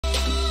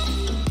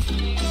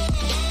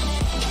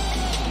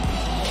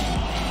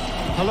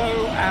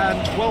Hello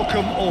and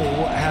welcome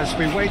all as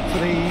we wait for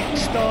the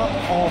start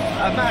of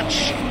a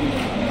match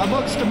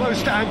amongst the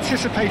most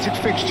anticipated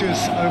fixtures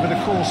over the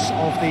course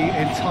of the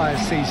entire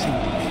season.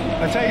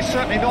 A day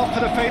certainly not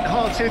for the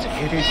faint-hearted.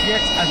 It is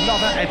yet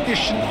another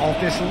edition of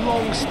this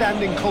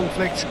long-standing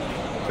conflict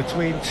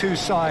between two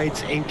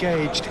sides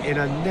engaged in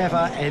a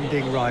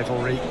never-ending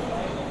rivalry.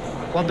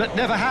 One that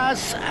never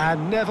has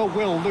and never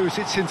will lose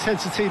its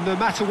intensity no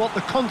matter what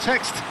the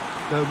context,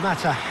 no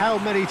matter how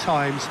many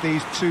times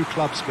these two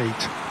clubs meet.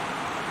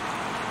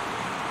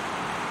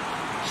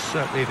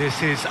 Certainly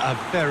this is a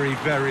very,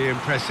 very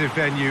impressive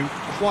venue,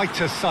 quite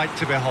a sight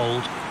to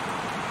behold.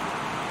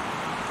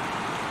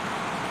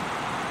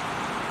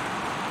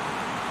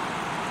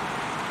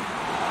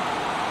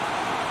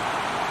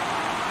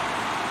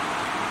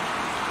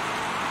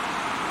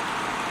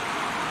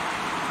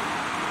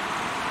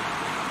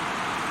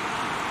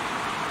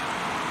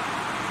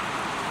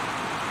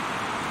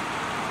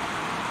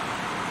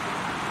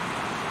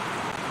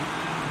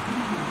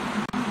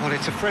 Well,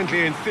 it's a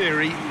friendly in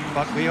theory,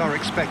 but we are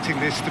expecting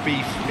this to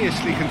be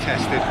fiercely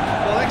contested.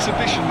 Well,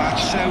 exhibition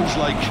match sounds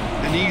like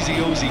an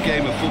easy-ozy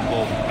game of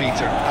football,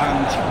 Peter,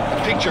 and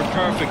a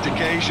picture-perfect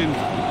occasion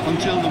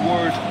until the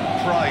word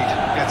pride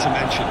gets a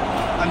mention.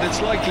 And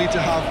it's likely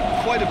to have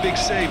quite a big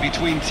say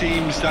between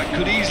teams that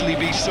could easily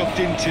be sucked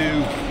into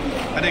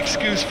an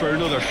excuse for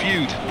another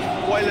feud.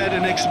 Why let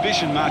an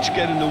exhibition match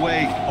get in the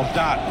way of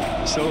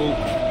that? So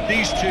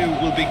these two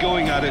will be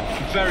going at it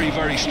very,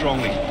 very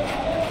strongly.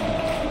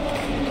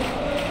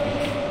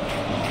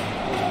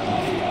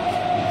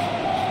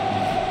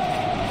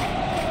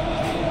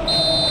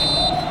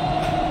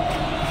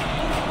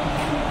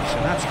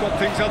 Got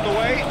things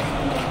underway.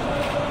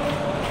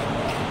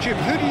 Jim,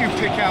 who do you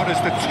pick out as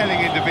the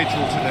telling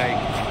individual today?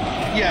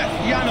 Yeah,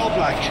 Jan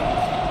Oblak.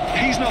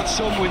 He's not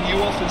someone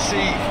you often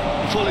see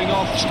pulling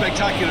off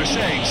spectacular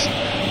saves,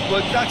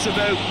 but that's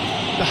about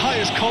the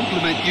highest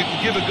compliment you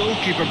can give a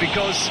goalkeeper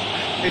because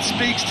it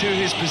speaks to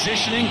his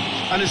positioning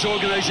and his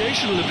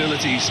organisational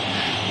abilities.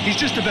 He's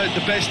just about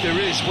the best there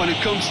is when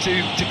it comes to...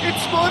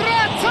 It's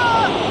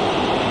Morata!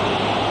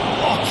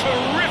 Oh,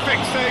 terrific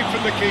save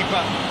from the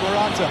keeper.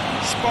 Morata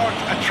sparked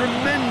a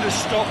tremendous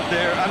stop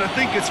there, and I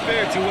think it's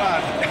fair to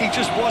add, he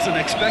just wasn't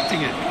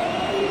expecting it.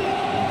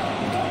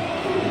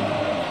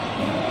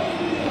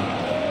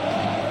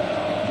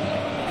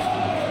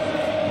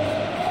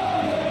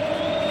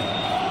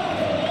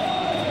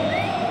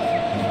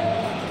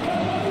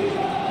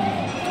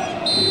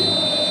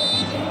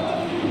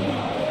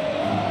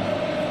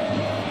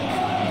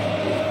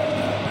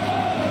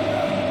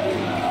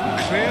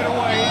 Cleared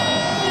away.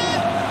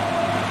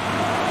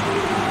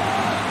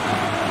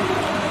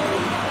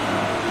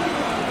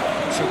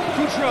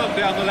 Run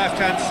down the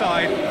left-hand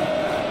side.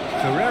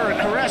 Ferreira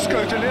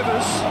Carrasco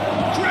delivers.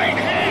 Great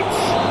hit!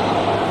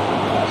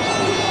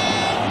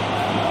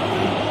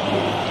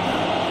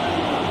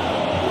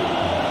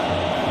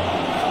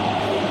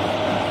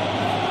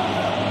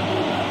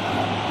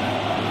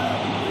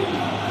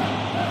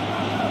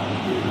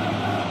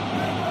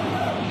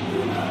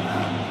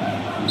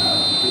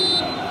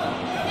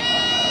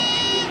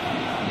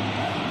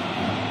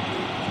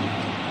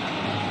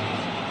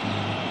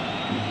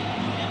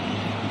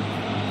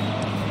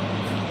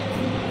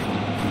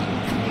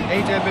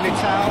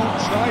 Militao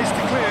tries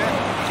to clear.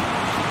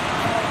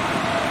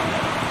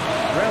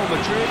 Real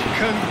Madrid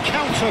can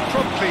counter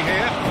promptly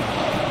here.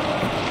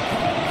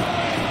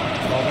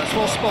 Oh, that's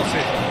well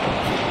spotted.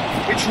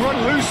 It's run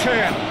loose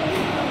here.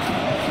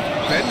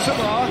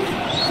 Benzema.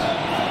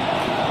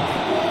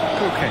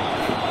 Koke.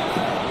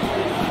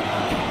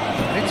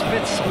 And it's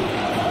Witsel.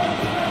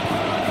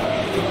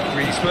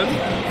 Griezmann.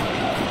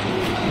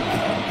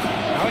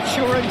 Now it's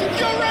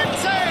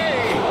Llorente!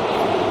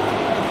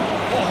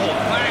 Oh,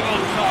 bang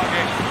on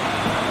target.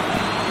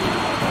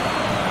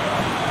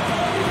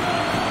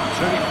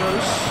 Toni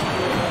Kroos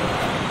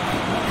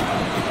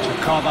to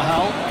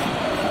Carvajal.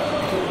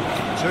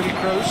 Toni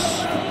Kroos.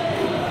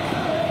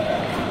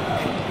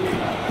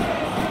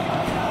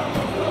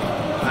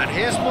 And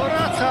here's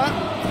Morata.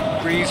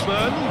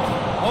 Griezmann.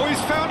 Oh,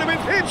 he's found him in...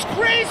 It's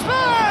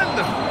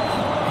Griezmann!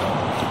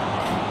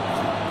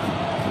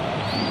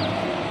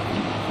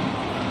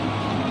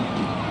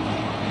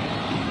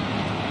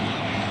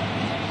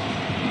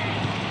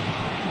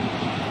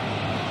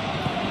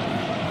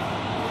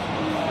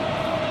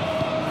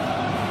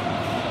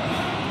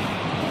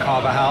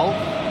 Carvajal.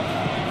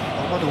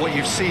 I wonder what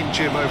you've seen,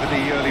 Jim, over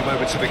the early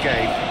moments of the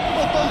game.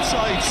 Well, both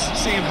sides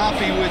seem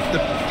happy with the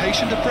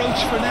patient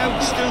approach for now,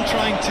 still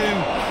trying to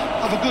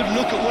have a good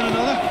look at one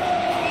another.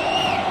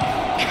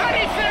 Can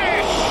he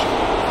finish?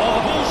 Oh,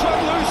 the ball's run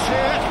loose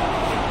here.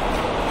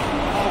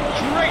 Oh,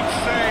 great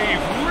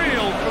save,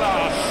 real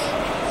class.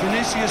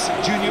 Vinicius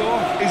Junior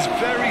is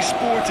very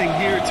sporting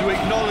here to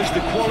acknowledge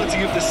the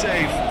quality of the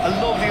save. A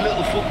lovely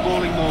little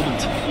footballing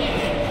moment.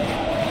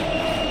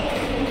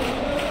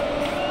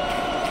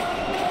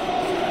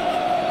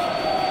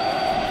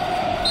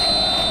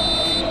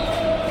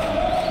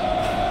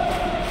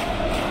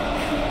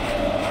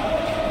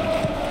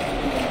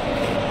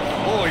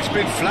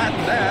 been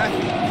flattened there.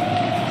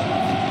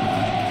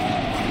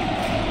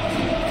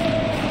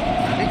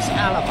 And it's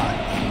Alaba.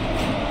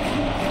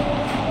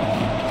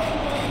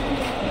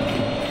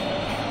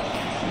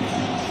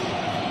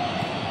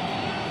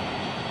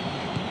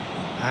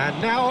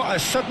 And now a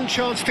sudden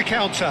chance to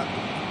counter.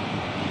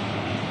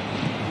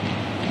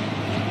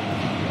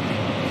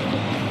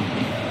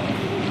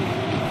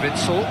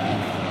 Witsel.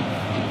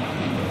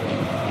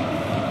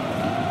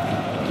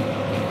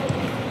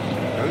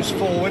 Goes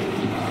forward.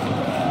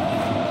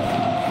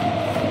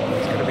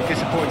 He's going to be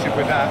disappointed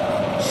with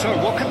that. So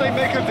what can they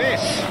make of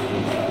this?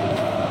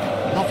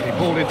 Lovely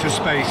ball into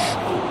space.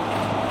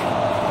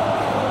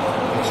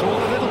 It's all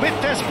a little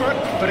bit desperate,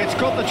 but it's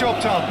got the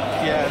job done.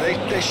 Yeah,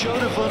 they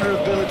showed a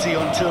vulnerability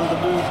until the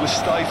move was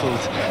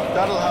stifled.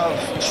 That'll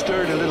have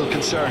stirred a little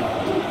concern.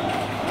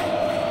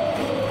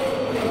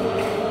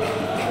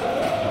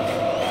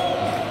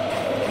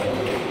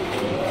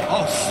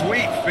 Oh,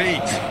 sweet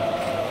feet.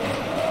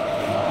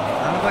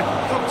 And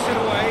knocks it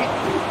away.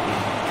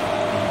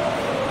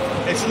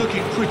 It's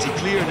looking pretty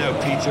clear now,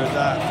 Peter,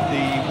 that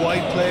the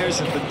wide players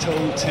have been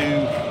told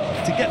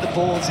to get the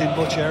balls in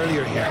much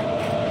earlier here.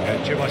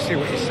 Yeah, Jim, I see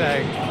what you're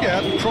saying.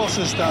 Yeah,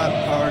 crosses that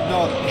are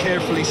not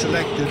carefully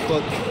selected,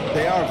 but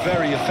they are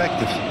very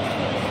effective.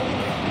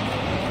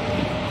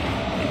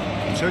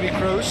 Toni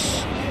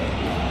Kroos.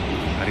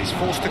 And he's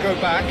forced to go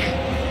back.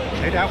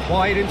 Played out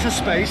wide into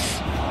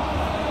space.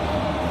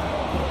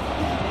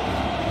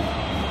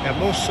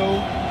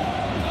 Hermoso.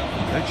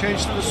 No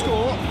change to the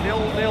score.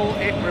 0-0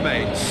 it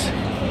remains.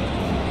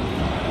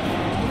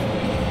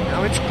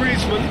 Now it's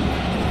Griezmann.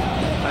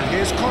 And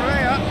here's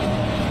Correa.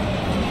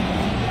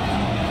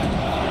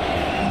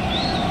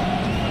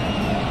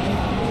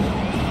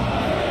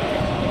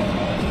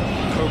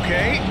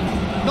 Koke.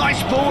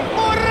 Nice ball.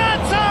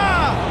 Morata!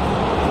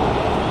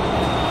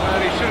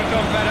 Well, he should have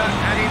done better,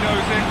 and he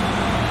knows it.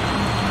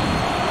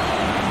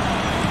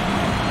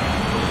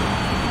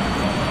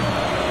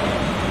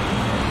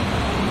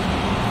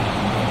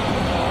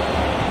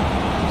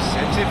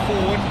 It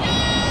forward.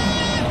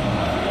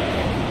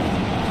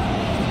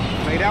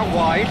 Played out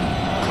wide.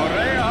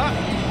 Correa.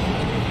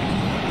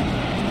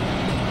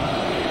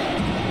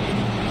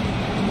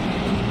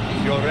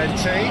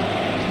 Llorente.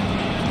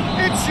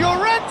 It's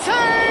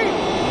Llorente!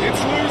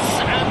 It's loose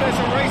and there's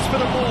a race for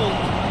the ball.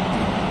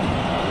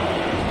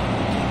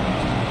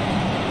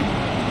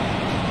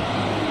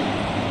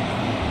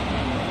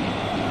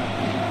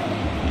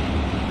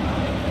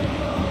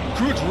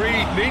 Good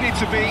read, needed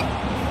to be.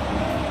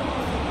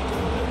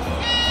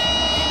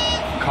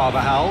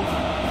 Carvajal.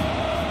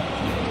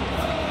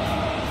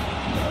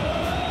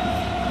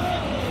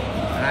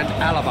 And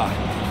Alaba.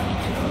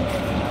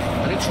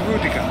 And it's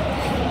Rudiger.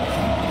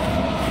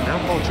 Now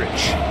Modric.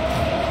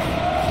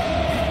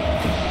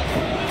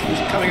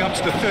 Who's coming up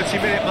to the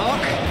 30-minute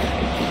mark.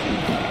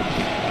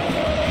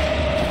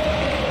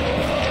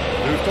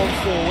 Moved on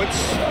forwards.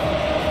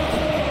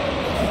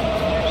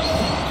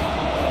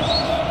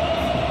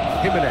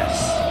 Jimenez.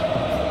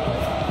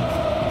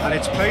 And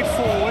it's played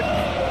forward.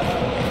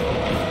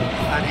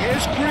 And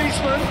here's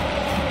Griezmann.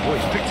 Oh,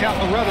 he's picked out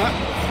the runner.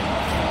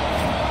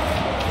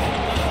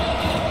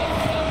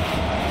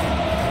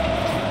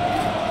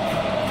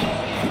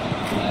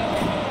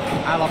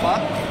 Alaba.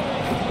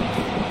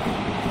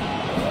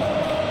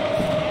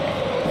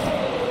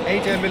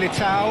 Eder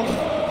Militao.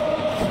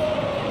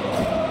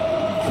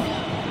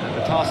 And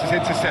the pass is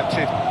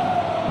intercepted.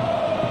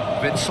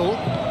 Witsel.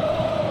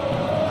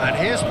 And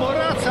here's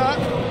Morata.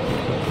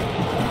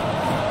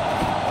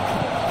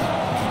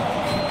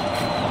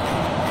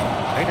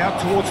 Out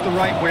towards the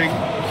right wing.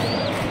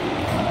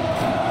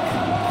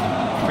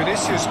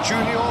 Vinicius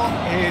Junior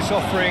is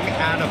offering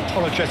an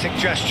apologetic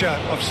gesture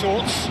of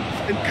sorts.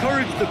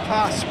 Encouraged the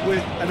pass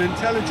with an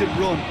intelligent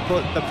run,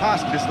 but the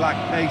pass just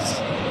lacked pace.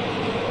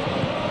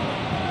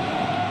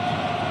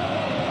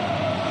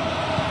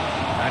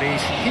 And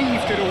he's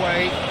heaved it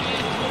away.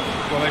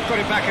 Well, they've got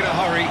it back in a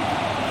hurry.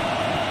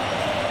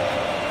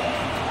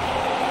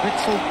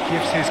 Witsel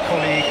gives his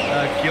colleague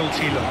a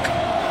guilty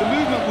look. The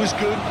movement was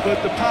good,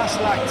 but the pass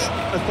lacked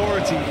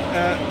authority,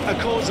 a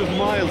cause of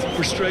mild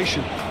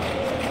frustration.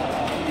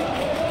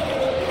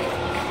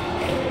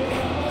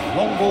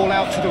 Long ball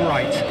out to the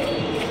right.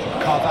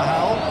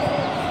 Carvajal.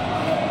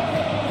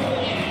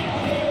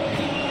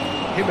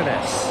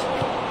 Jimenez.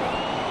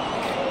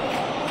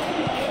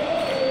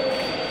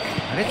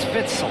 And it's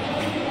Witsel.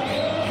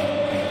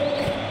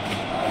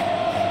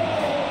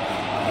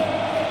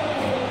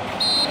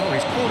 Oh,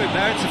 he's caught it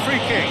there, it's a free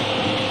kick.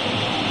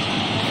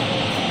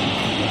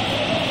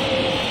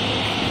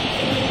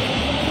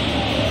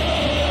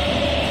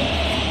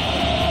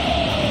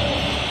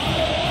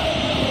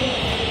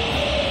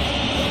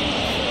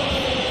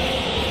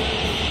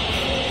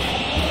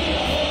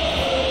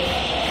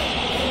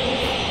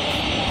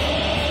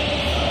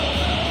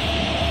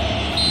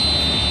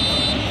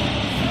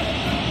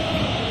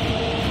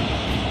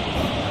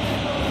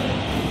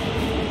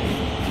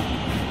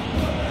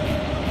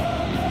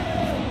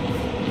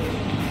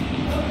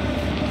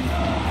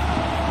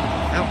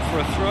 For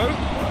a throw.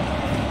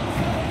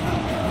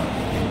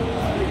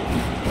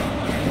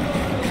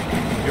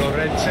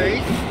 Llorente.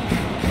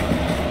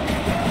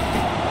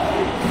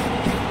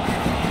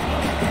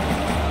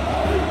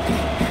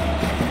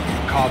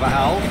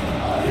 Carvajal.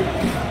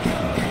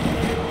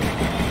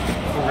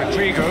 For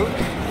Rodrigo.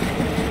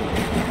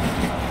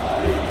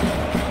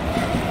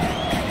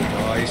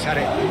 Oh, he's had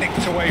it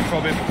nicked away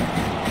from him.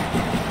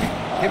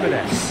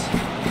 Jimenez.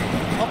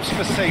 Opts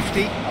for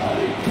safety.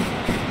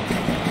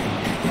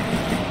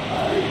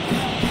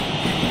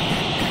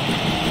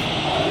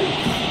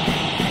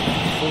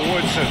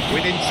 Forwards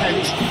with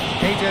intent.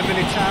 Eder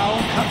Militao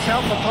cuts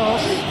out the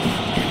pass.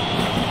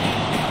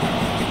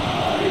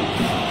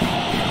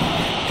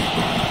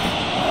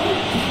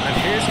 And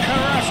here's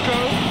Carrasco.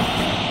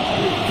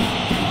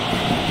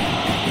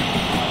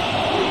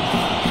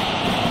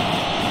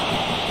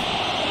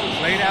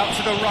 Played out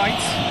to the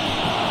right.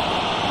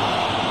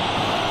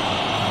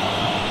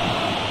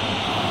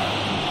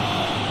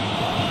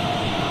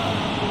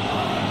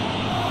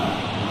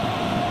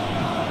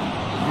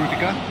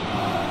 Rudiger.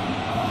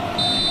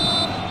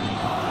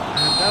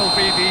 And that'll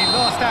be the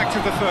last act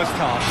of the first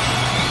half.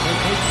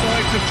 Both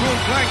sides have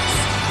drawn blanks.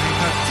 They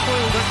have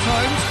toiled at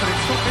times, but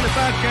it's not been a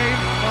bad game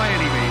by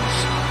any means.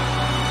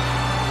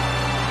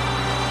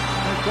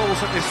 No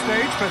goals at this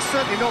stage, but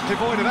certainly not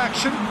devoid of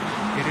action.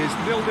 It is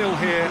 0-0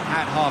 here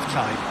at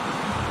half-time.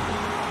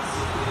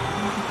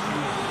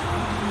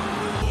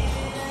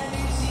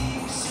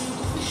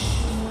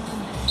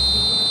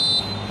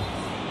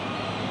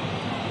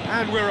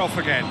 And we're off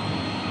again.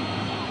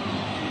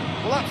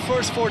 Well, that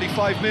first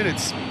 45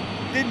 minutes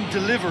didn't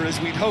deliver as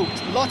we'd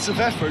hoped. Lots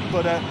of effort,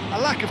 but a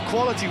lack of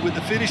quality with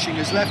the finishing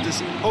has left us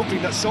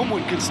hoping that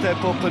someone can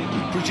step up and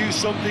produce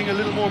something a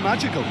little more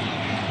magical.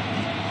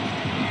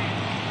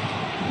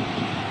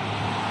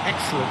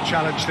 Excellent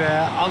challenge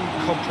there,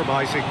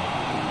 uncompromising.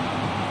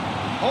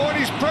 Oh, and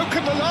he's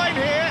broken the line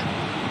here.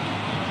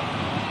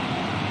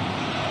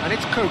 And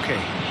it's Koke.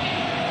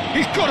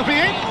 He's got to be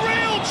in.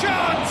 Real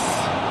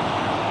chance!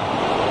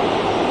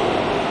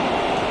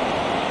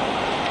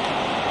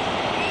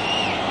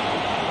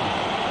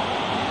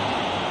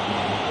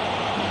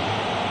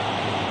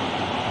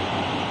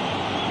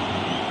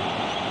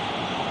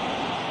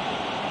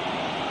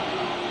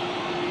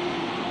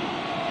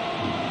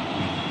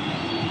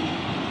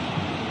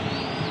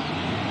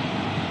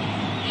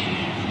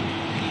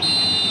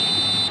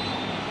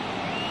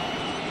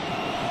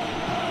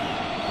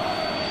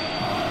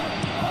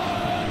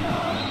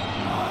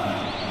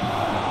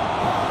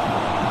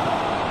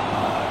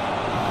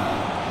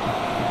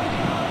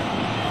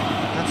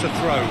 A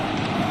throw.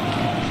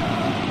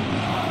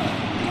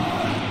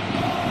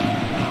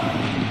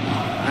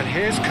 And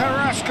here's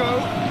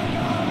Carrasco.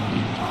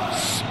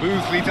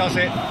 Smoothly does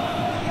it.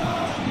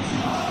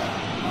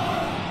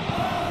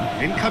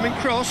 Incoming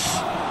cross.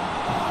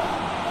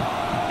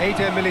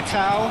 Eder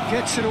Militao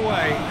gets it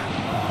away.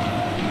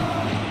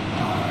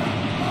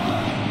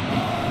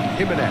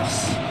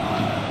 Jimenez.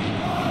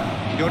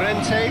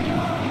 Llorente.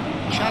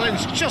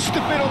 Challenged just a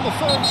bit on the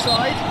firm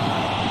side.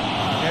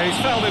 Yeah, he's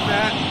fouled him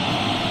there.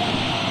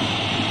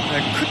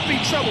 There could be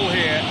trouble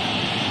here,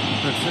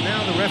 but for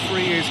now the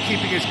referee is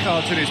keeping his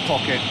cards in his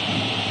pocket.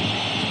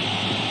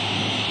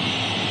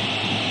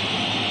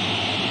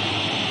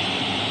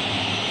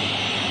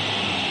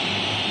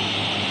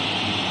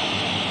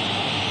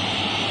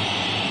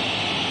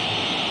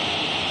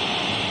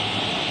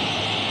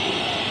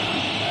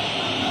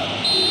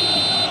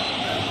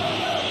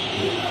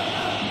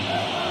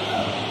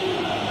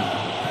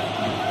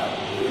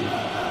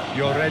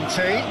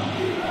 Llorente,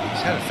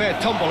 he's had a fair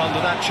tumble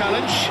under that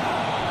challenge.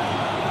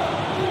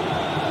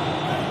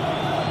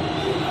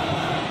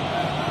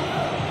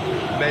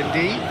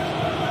 Mendy,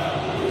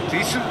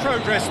 decent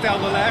progress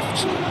down the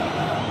left.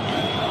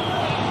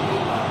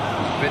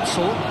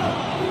 Witsel.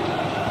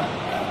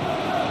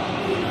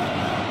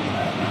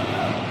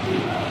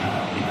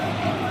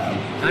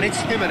 And it's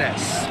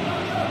Jimenez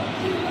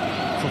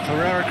for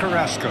Ferreira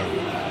Carrasco.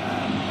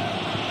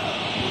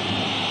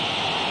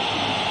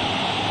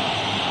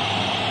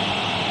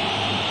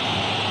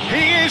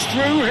 He is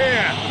through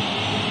here.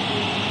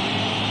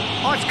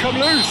 Oh, it's come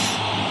loose.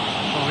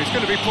 Oh, he's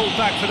going to be pulled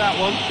back for that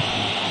one.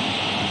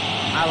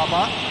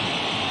 Alaba.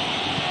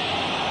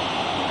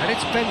 And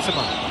it's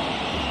Benzema.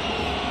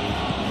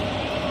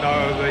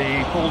 No,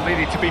 the ball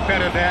needed to be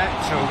better there.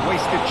 It's a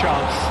wasted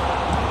chance.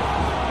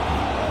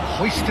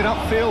 Hoisted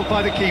upfield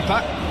by the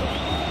keeper.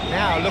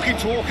 Now looking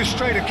to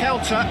orchestrate a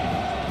counter.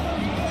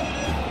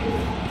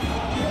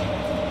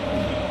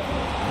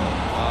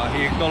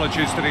 He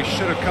acknowledges that he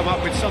should have come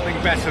up with something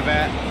better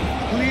there.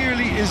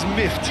 Clearly is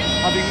miffed,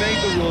 having made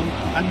the run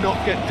and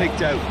not get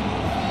picked out.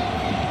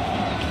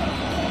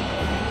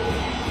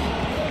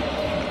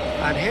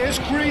 And here's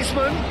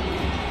Griezmann,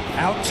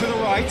 out to the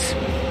right.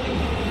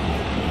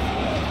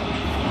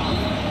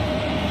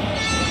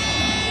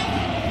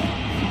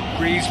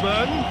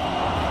 Griezmann.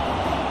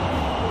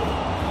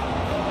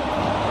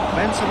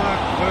 Benzema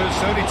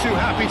was only too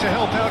happy to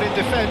help out in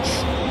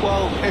defence.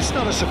 Well, it's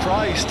not a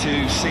surprise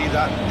to see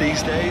that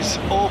these days,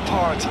 all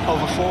part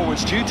of a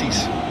forward's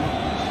duties.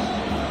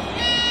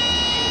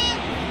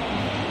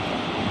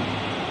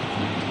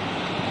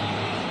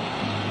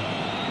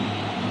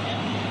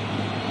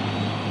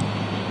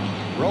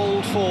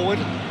 Rolled forward.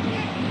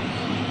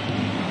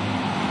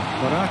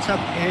 Morata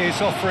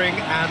is offering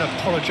an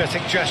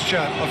apologetic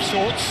gesture of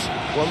sorts.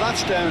 Well,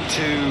 that's down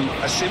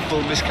to a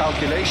simple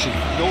miscalculation.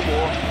 No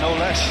more, no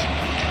less.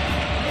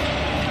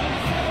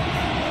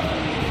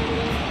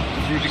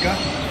 Rudiger.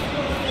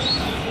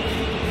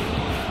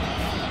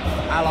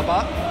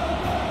 Alaba.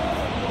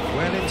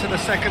 Well into the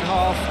second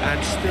half,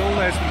 and still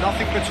there's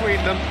nothing between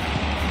them.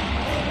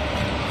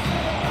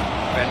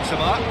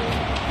 Benzema.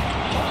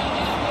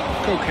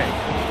 Koke.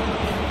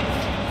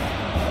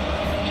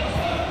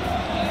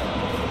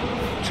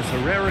 To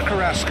Ferreira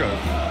Carrasco.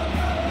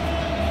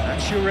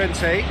 That's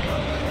Llorente.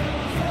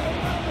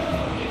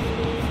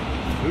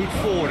 Moved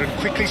forward and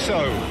quickly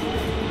so.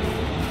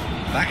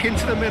 Back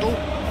into the middle.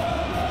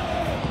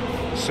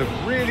 Some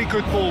really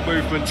good ball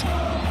movement.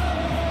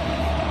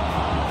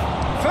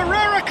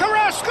 Ferreira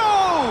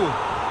Carrasco!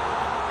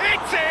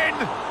 It's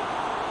in!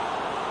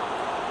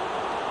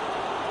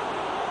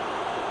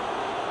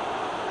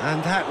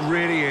 And that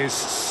really is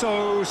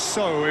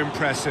so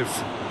impressive.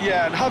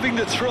 Yeah, and having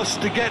the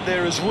thrust to get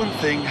there is one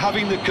thing,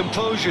 having the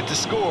composure to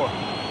score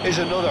is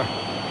another.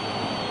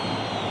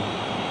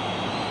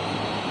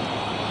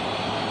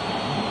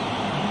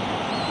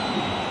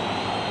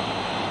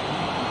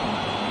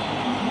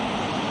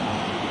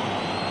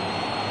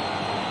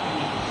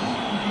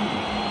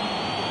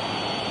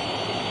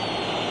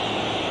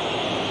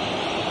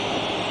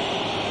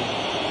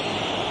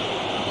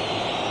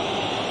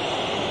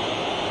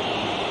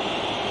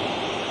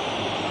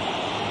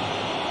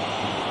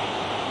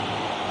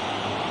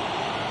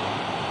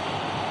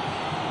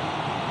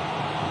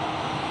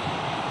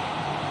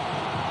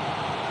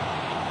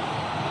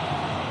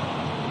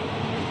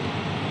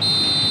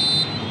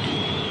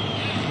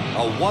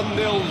 A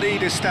 1-0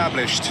 lead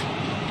established.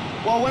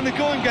 Well, when the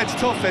going gets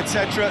tough,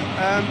 etc.,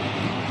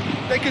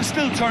 they can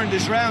still turn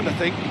this round, I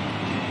think.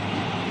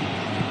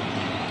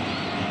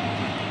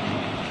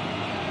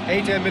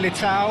 Eder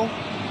Militao.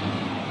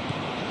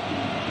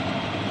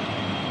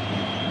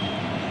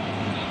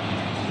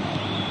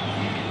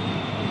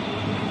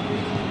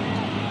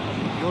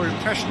 Your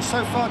impression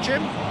so far,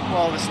 Jim?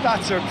 Well, the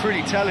stats are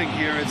pretty telling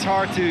here. It's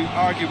hard to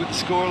argue with the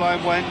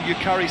scoreline when you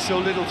carry so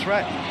little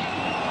threat.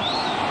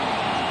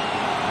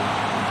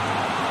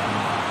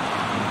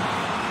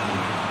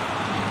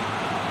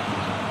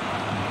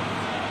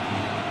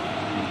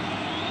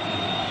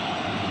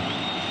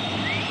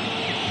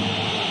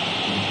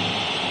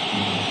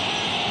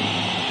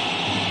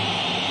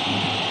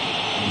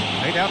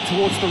 Out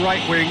towards the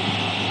right wing.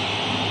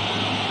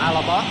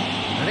 Alaba,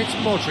 and it's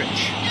Modric.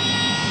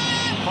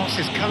 Pass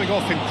is coming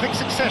off in quick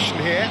succession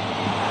here.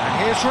 And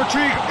here's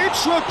Rodrigo.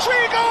 It's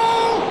Rodrigo!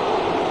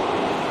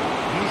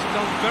 He's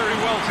done very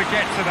well to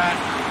get to that.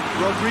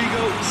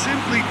 Rodrigo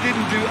simply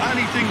didn't do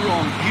anything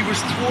wrong. He was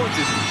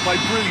thwarted by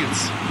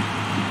brilliance.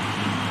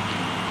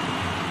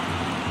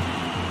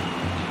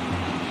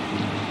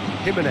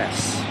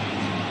 Jimenez.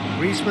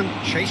 Griezmann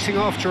chasing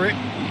after it.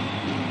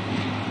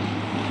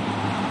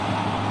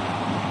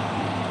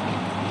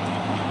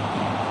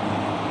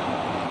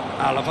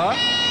 Alaba.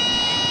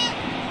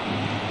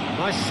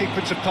 Nice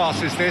sequence of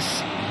passes,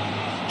 this.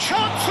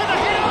 Chance for the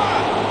header!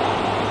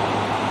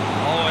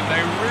 Oh, and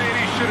they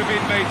really should have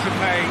been made to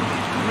pay.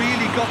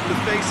 Really got in the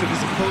face of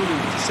his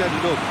opponent to set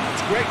it up.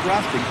 It's great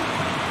grafting.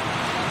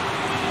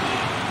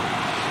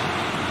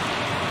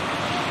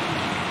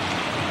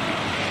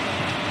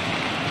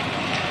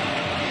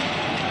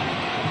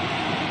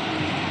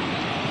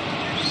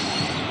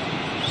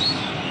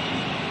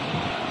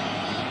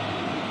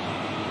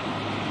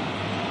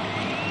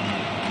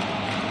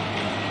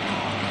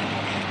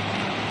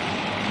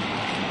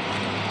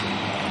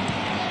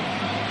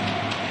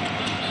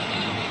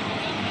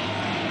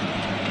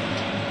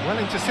 Well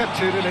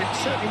intercepted, and it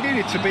certainly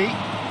needed to be.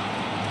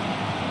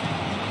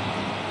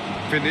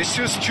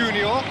 Vinicius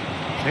Junior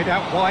played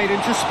out wide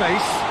into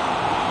space.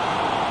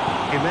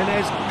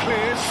 Jimenez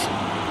clears.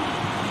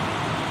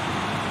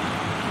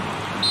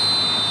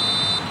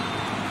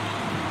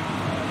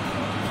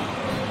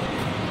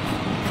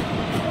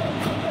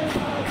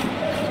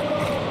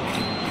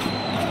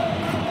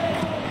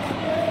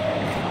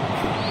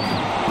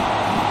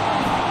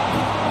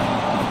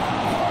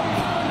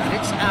 And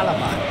it's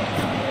Alaba.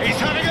 He's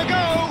having a go!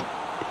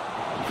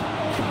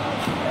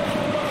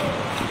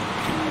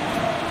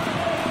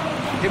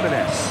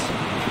 Jimenez.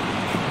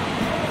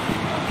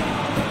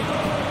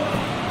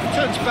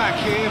 Turns back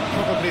here,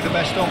 probably the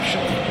best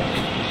option.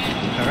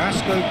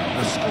 Carrasco,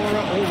 the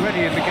scorer,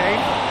 already in the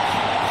game.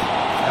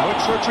 Now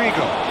it's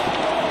Rodrigo.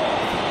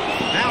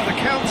 Now the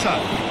counter.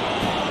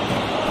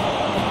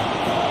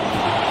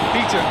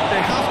 Peter,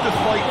 they have to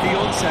fight the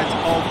onset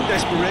of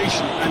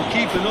desperation and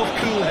keep enough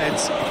cool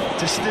heads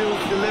to still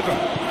deliver.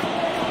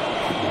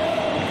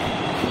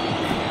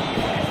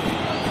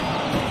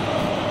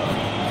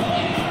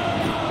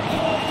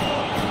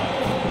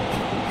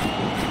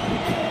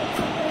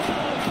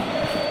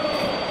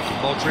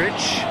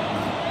 Modric.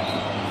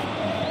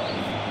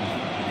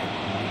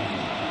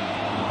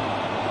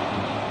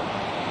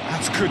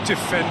 That's good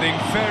defending,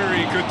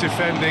 very good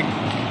defending.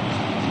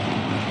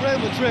 Real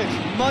Madrid.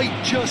 Might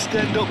just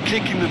end up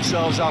kicking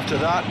themselves after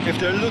that. If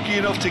they're lucky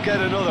enough to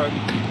get another,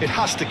 it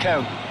has to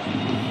count.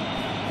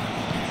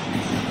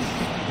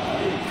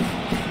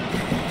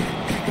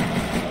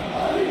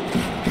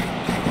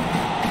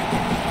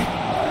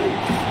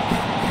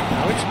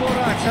 Now it's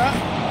Morata,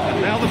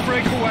 and now the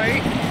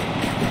breakaway.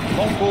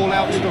 Long ball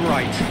out to the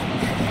right.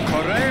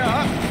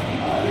 Correa.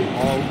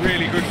 Oh,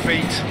 really good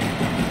feet.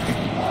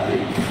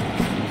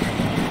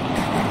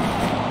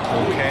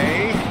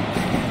 Okay.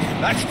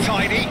 That's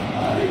tidy.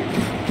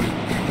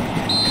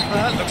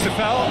 Looks a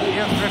foul.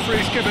 Yeah,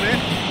 referee's given it.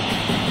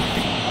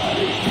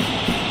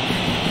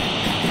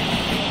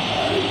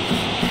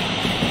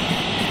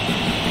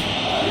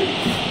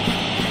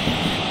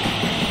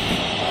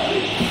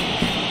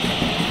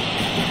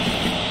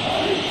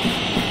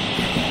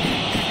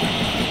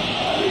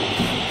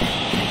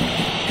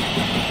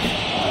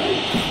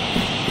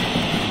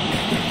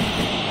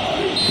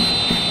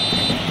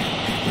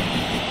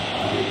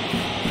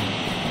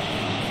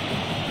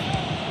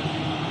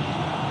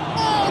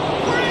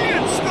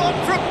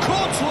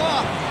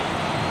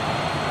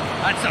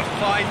 That's a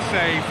fine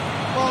save.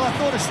 Well, I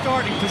thought his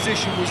starting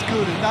position was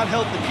good, and that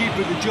helped the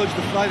keeper to judge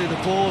the flight of the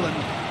ball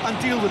and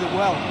deal with it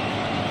well.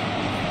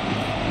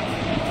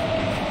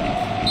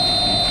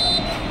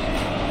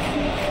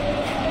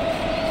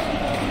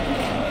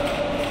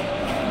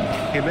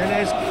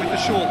 Jimenez with the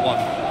short one.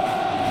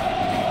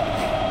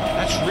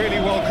 That's really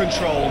well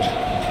controlled.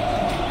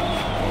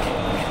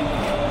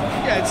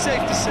 Yeah, it's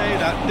safe to say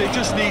that they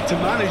just need to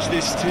manage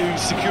this to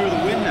secure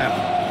the win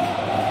now.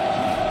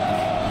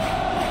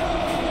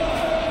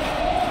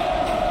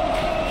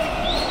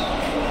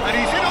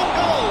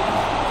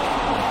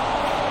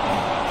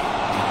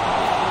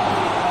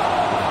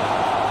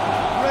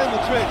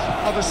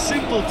 Have a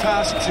simple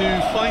task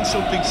to find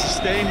something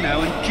sustained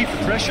now and keep the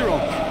pressure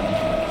on.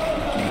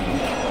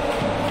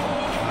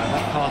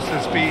 That pass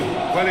has been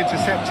well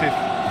intercepted.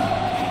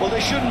 Well,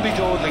 they shouldn't be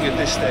dawdling at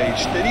this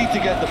stage. They need to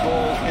get the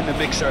ball in the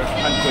mixer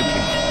and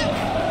quickly.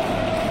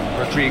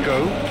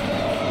 Rodrigo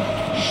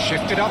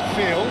shifted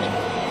upfield.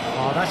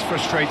 Oh, that's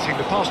frustrating.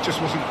 The pass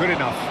just wasn't good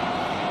enough.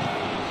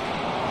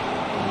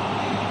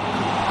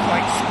 Couldn't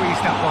quite squeeze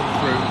that one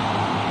through.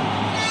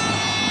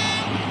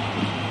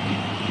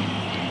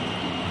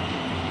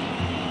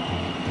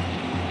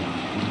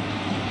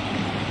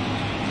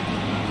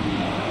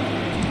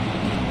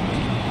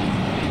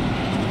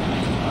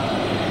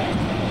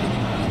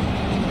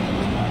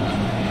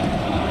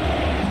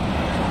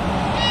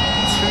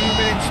 2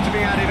 minutes to be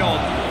added on.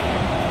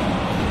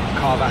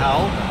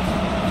 Carvajal.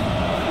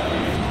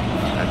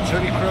 And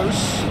Toni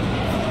Kroos.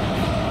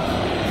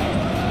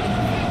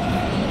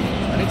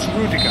 And it's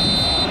Rudiger.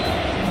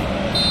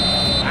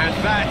 And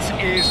that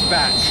is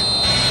that.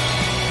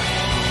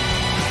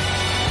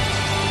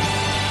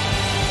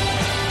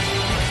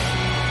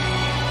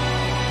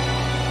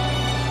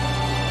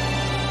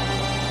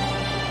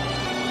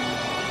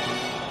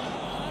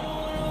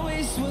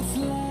 What's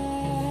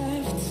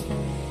left,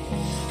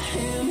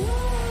 and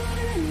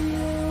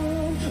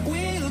on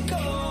we'll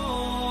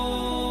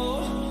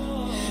go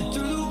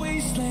through the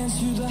wastelands,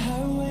 through the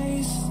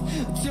highways,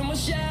 till my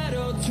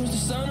shadow turns to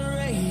sun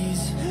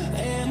rays,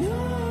 and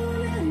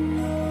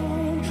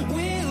on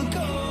we'll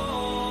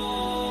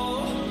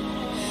go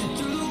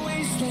through the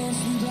wastelands,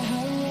 through the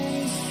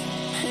highways,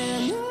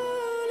 and on we'll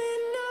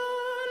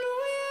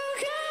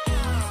go.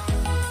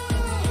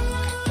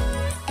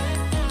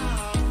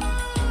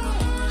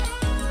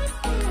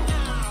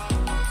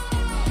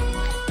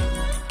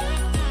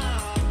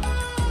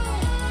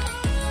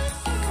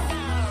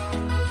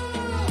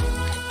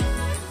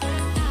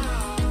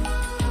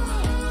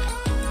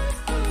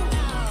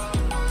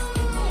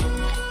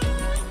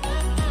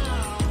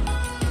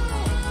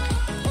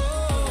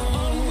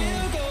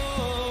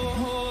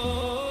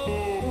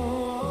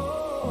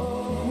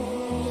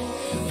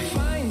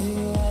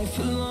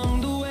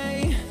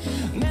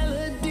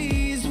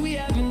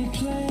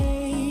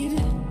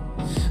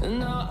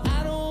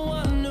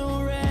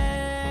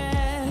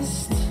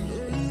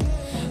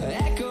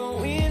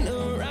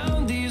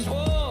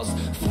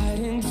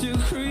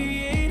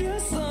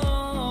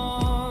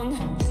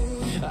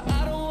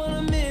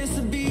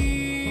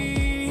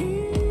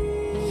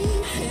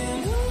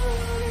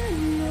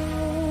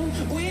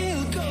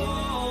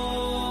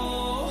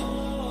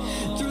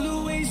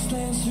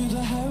 Through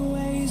the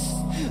highways,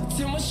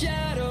 till my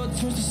shadow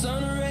turns to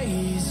sun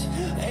rays.